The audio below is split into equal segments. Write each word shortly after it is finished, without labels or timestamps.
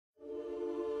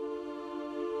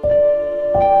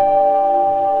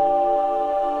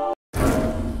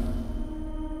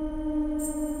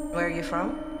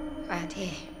from? Around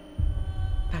here.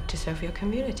 Back to serve your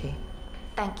community.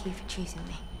 Thank you for choosing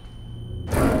me.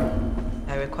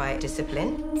 I require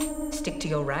discipline. Stick to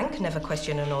your rank, never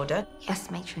question an order.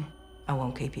 Yes, matron. I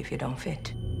won't keep you if you don't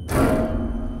fit.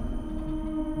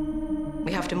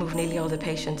 We have to move nearly all the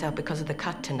patients out because of the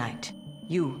cut tonight.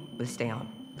 You will stay on.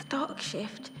 The dark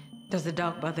shift. Does the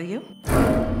dark bother you?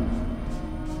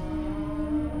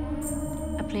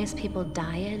 A place people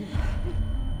die in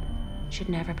should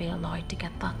never be allowed to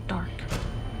get that dark.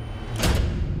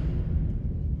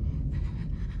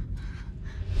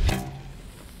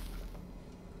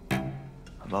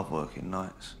 I love working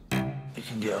nights. You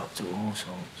can get up to all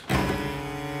sorts.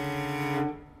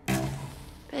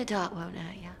 Bit of dark won't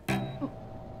hurt you.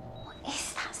 What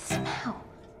is that smell?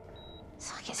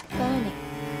 It's like it's burning.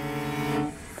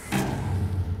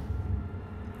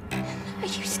 Are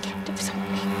you scared of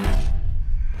something?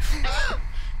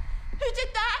 Who did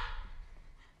that?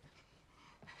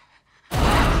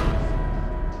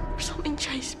 Something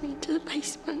chased me to the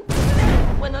basement.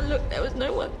 When I looked, there was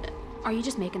no one there. Are you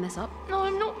just making this up? No,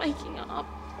 I'm not making it up.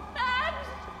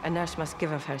 A nurse must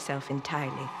give of herself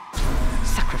entirely.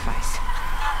 Sacrifice.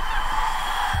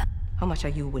 How much are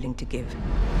you willing to give?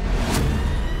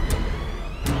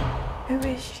 Who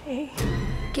is she?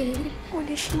 Gilly, what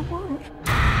does she want?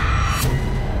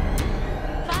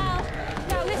 Val,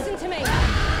 now listen to me.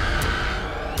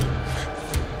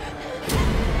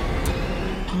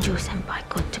 Angel sent by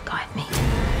God to guide me.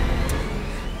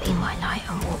 Be my light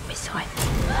and walk beside me.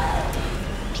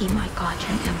 Be my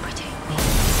guardian and protect me.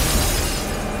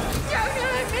 Don't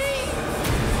hurt me!